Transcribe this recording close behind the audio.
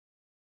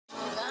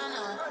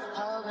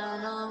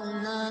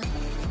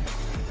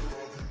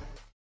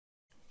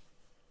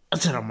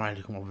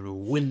Assalamualaikum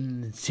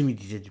everyone. Samir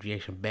did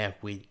reaction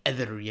back with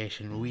other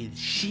reaction with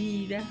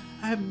Shila.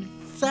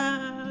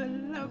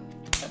 Amzah.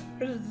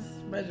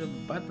 Smash the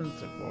button,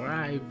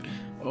 subscribe.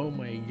 Oh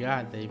my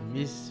god, I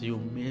miss you.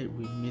 We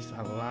miss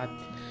a lot.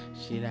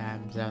 Shila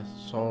Amzah,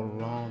 so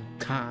long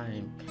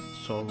time.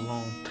 She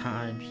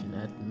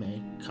not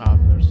make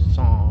cover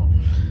song.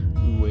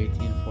 We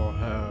waiting for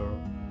her.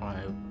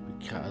 Why?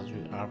 Because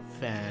we are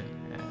fan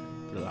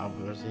and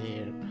lovers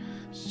here.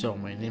 So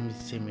my name is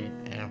Samir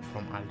and I'm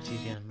from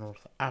Algeria,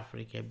 North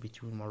Africa,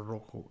 between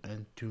Morocco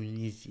and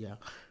Tunisia.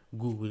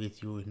 Google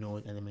it, you will know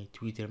it. And my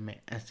Twitter, my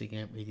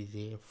Instagram, it is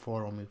there.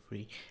 Follow me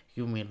free.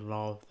 Give me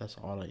love, that's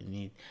all I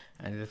need.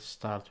 And let's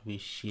start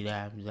with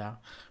Shila Amzah,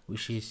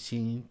 which is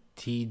singing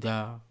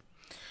Tiada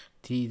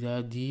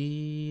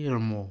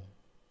Dirimu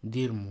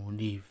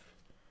leave.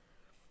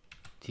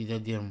 Tiada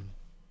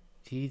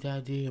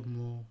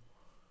Dirimu.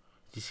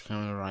 This is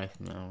coming right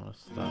now.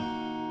 Let's start.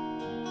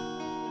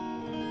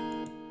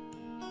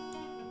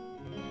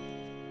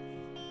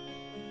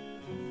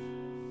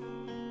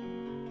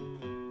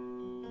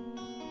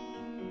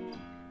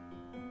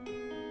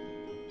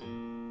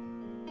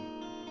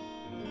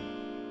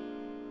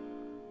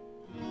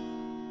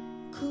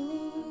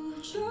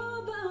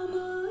 Coba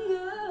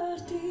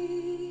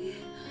mengerti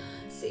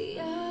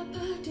siapa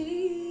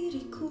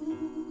diriku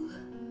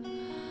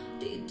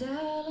di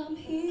dalam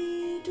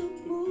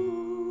hidupmu.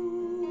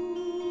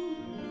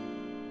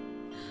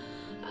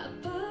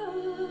 Apa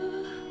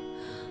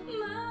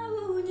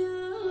maunya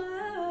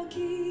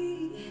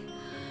lagi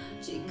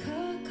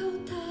jika kau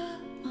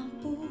tak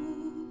mampu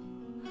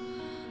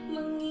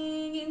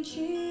mengingin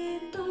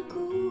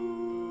cintaku.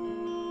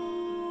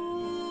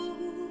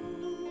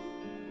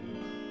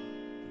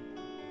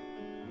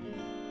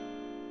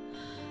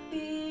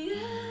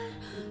 Biar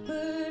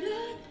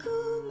beratku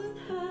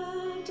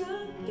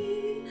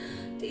menghadapi,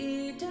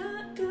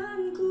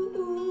 tidakkan ku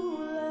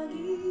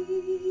ulangi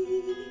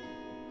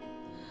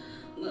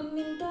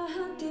meminta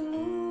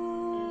hatimu.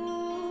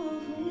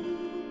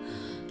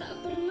 Tak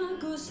pernah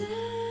ku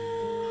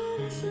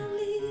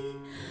sesali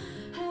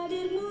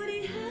hadirmu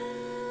di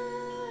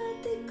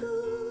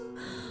hatiku,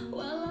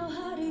 walau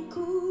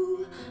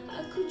hariku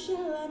aku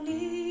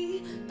jalani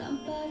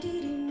tanpa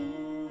dirimu.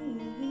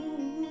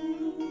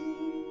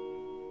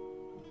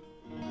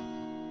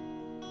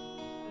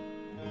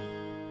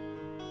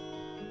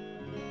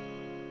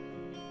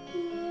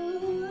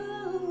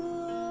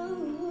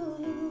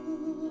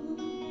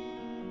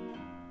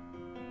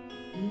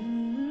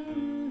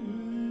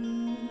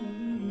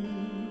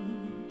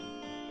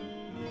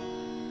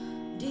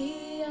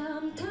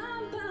 Diam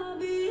tanpa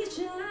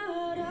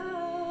bicara,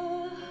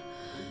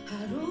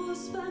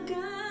 harus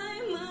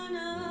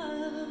bagaimana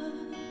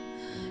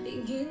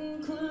ingin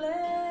ku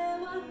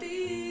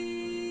lewati.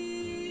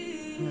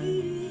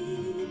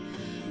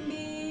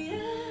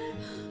 Biar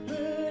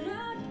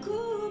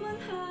beratku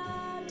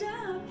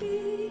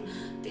menghadapi,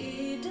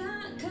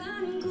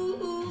 tidakkan ku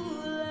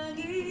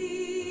ulangi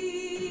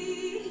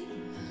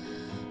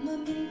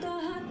meminta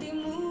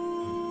hatimu.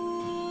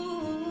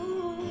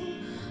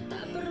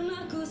 Tak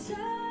pernah ku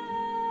sesali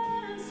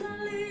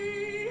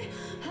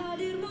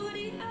hadirmu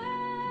di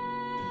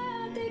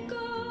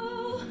hatiku,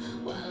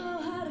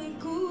 walau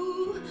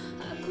hariku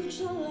aku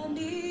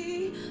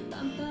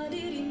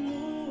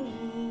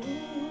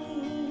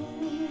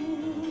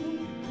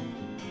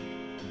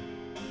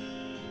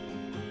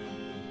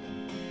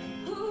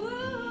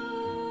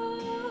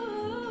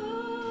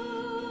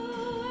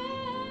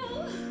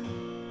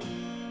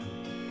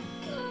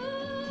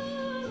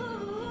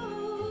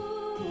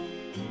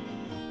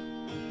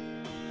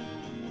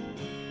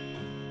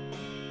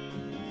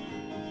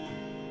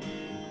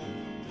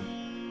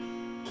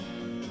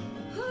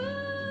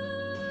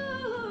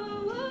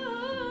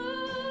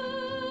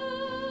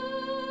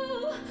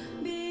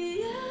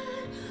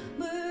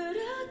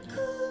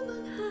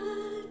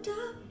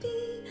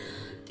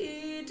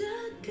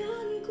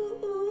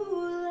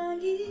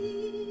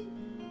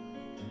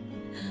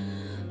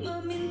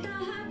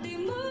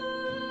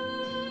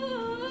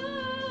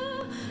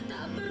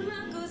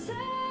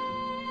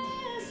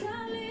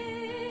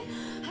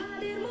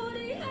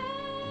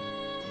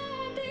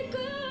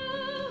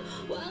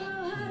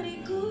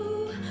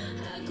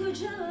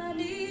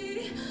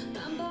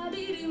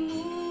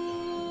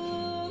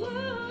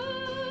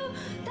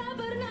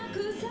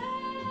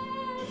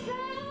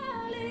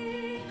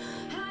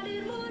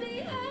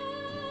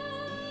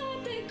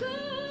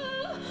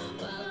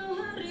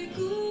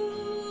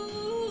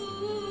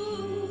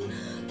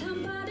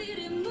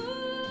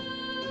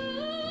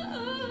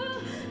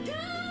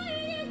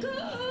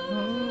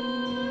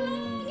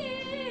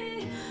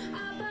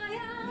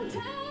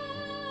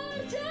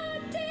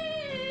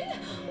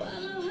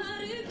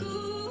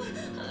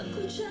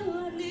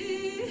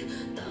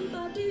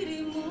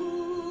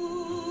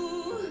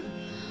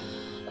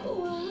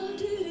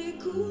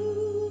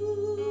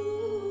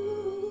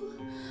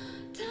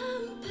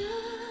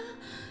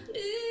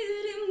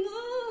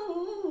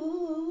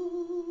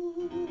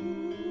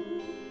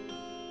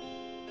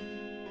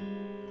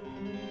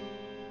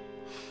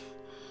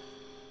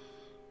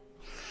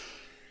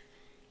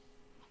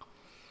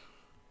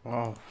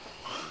Wow.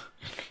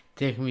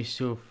 Take me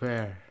so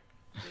far.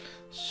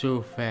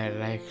 So far,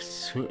 like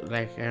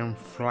I'm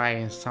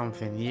flying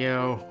something,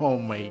 yo. Oh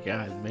my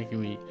god,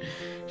 making me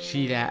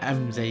Shila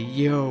Amzah,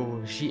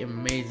 yo. She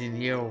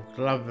amazing, yo.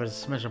 Love her,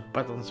 smash a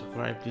button,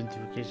 subscribe,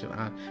 notification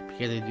on,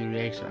 because I do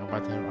reaction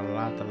about her a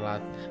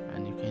lot,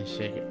 and you can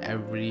check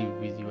every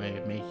video I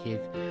make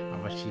it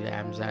about Shila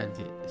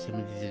Amzah. Send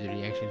me this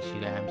reaction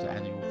Shila Amzah,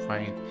 and you will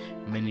find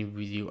many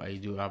video I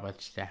do about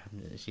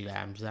Shila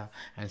Amzah.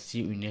 And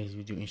see you in next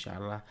video,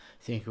 inshallah.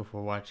 Thank you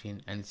for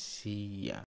watching, and see ya.